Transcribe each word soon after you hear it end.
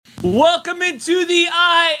Welcome into the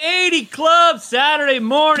I-80 Club Saturday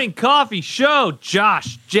morning coffee show.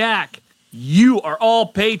 Josh, Jack, you are all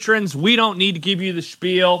patrons. We don't need to give you the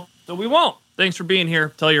spiel, so we won't. Thanks for being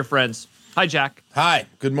here. Tell your friends. Hi, Jack. Hi.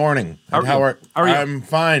 Good morning. How are you? I'm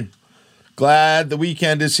fine. Glad the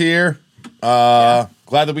weekend is here. Glad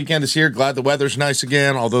the weekend is here. Glad the weather's nice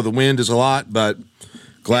again, although the wind is a lot, but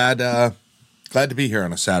glad to be here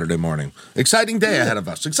on a Saturday morning. Exciting day ahead of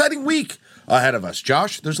us. Exciting week ahead of us.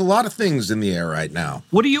 Josh, there's a lot of things in the air right now.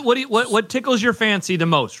 What tickles your fancy the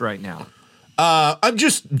most right now? I'm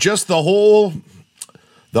just the whole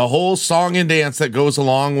song and dance that goes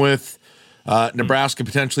along with Nebraska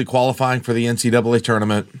potentially qualifying for the NCAA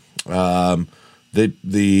tournament. The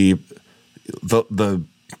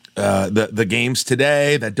games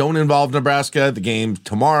today that don't involve Nebraska, the game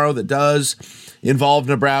tomorrow that does involve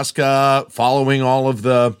Nebraska, following all of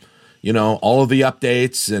the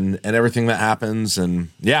updates and everything that happens. And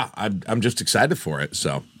yeah, I'm just excited for it.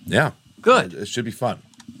 So yeah, good. It should be fun.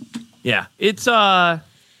 Yeah, it's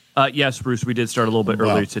yes, Bruce, we did start a little bit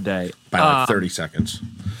earlier today. By like 30 seconds.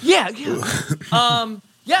 Yeah.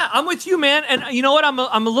 Yeah, I'm with you, man. And you know what? I'm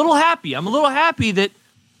a little happy. I'm a little happy that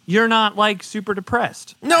you're not like super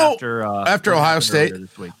depressed. No, after Ohio State.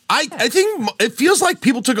 I think it feels like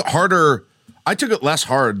people took it harder. I took it less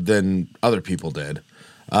hard than other people did.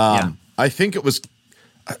 I think it was,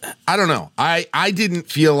 I don't know. I didn't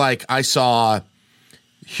feel like I saw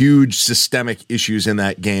huge systemic issues in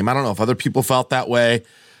that game. I don't know if other people felt that way,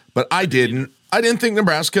 but I didn't. I didn't think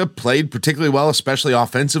Nebraska played particularly well, especially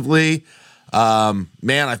offensively. Man,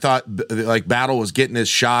 I thought like Battle was getting his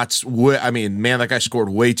shots. That guy scored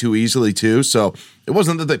way too easily too. So it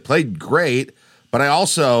wasn't that they played great, but I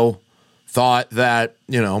also thought that,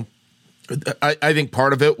 I think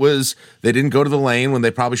part of it was they didn't go to the lane when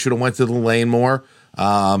they probably should have went to the lane more.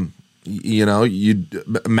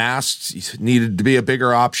 Masks needed to be a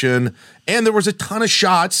bigger option. And there was a ton of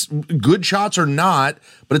shots, good shots or not,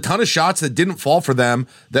 but a ton of shots that didn't fall for them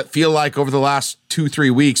that feel like over the last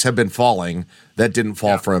 2-3 weeks have been falling that didn't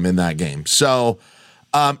fall for them in that game. So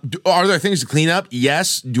are there things to clean up?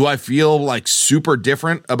 Yes. Do I feel like super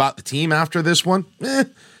different about the team after this one?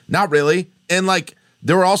 Not really. And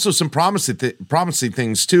there were also some promising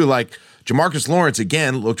things too. Like Jamarcus Lawrence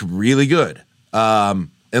again looked really good and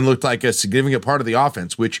looked like a significant part of the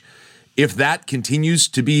offense. Which, if that continues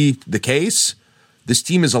to be the case, this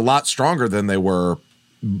team is a lot stronger than they were,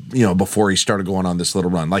 before he started going on this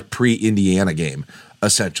little run, like pre-Indiana game,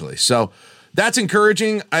 essentially. So that's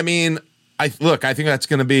encouraging. I mean, I think that's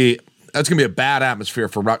going to be a bad atmosphere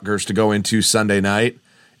for Rutgers to go into Sunday night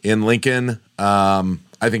in Lincoln.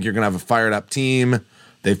 I think you're going to have a fired up team.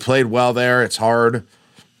 They've played well there. It's hard.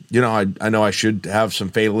 I know I should have some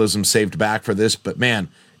fatalism saved back for this, but man,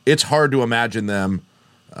 it's hard to imagine them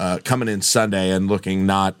coming in Sunday and looking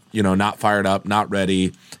not fired up, not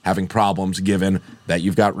ready, having problems, given that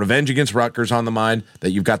you've got revenge against Rutgers on the mind,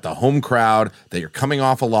 that you've got the home crowd, that you're coming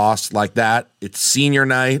off a loss like that. It's senior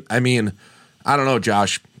night. I mean, I don't know,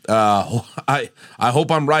 Josh. I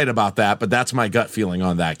hope I'm right about that, but that's my gut feeling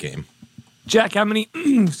on that game. Jack, how many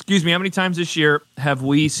times this year have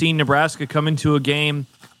we seen Nebraska come into a game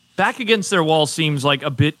back against their wall? Seems like a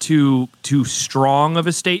bit too strong of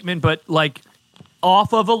a statement, but like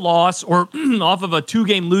off of a loss or off of a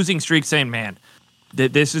 2-game losing streak, saying, man,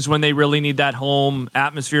 this is when they really need that home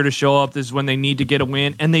atmosphere to show up. This is when they need to get a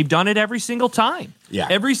win. And they've done it every single time. Yeah.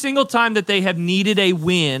 Every single time that they have needed a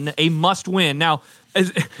win, a must win. Now,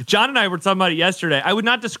 as John and I were talking about it yesterday, I would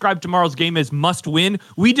not describe tomorrow's game as must win.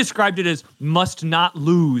 We described it as must not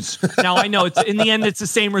lose. Now, I know it's in the end, it's the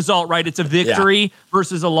same result, right? It's a victory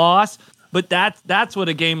versus a loss, but that's what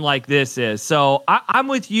a game like this is. So I'm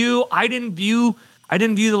with you. I didn't view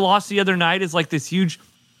the loss the other night as like this huge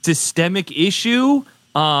systemic issue.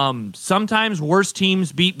 Sometimes worse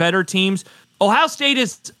teams beat better teams. Ohio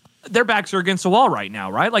State their backs are against the wall right now,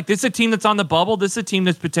 right? Like, this is a team that's on the bubble. This is a team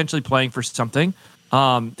that's potentially playing for something.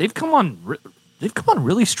 They've come on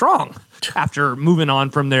really strong after moving on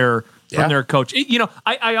from their coach.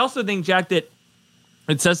 I also think, Jack, that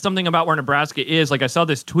it says something about where Nebraska is. Like, I saw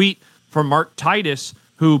this tweet from Mark Titus,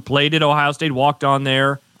 who played at Ohio State, walked on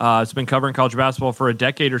there. Has been covering college basketball for a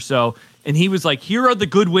decade or so. And he was like, here are the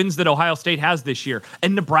good wins that Ohio State has this year.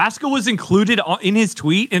 And Nebraska was included in his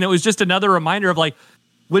tweet. And it was just another reminder of, like,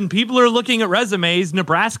 when people are looking at resumes,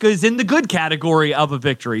 Nebraska is in the good category of a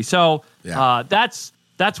victory. So that's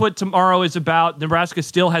what tomorrow is about. Nebraska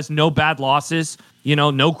still has no bad losses,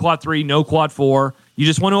 no quad 3, no quad 4. You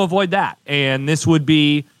just want to avoid that. And this would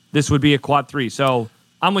be a quad 3. So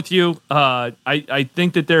I'm with you. I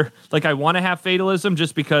think that they're like, I want to have fatalism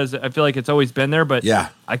just because I feel like it's always been there, but yeah,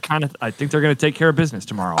 I think they're going to take care of business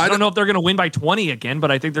tomorrow. I don't know if they're going to win by 20 again,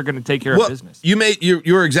 but I think they're going to take care of business.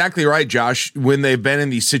 You're exactly right, Josh. When they've been in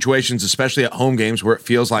these situations, especially at home games where it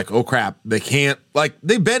feels like, oh crap,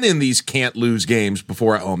 they've been in these can't lose games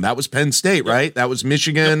before at home. That was Penn State, right? That was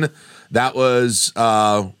Michigan. Yep. That was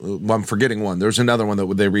I'm forgetting one. There's another one that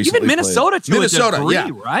they recently even Minnesota played. Minnesota, degree, yeah,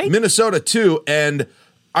 right? Minnesota too. And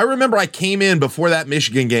I remember I came in before that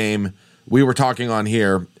Michigan game. We were talking on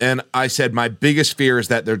here, and I said my biggest fear is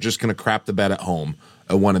that they're just going to crap the bed at home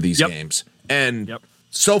at one of these games. And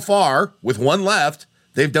so far, with one left,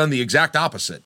 they've done the exact opposite.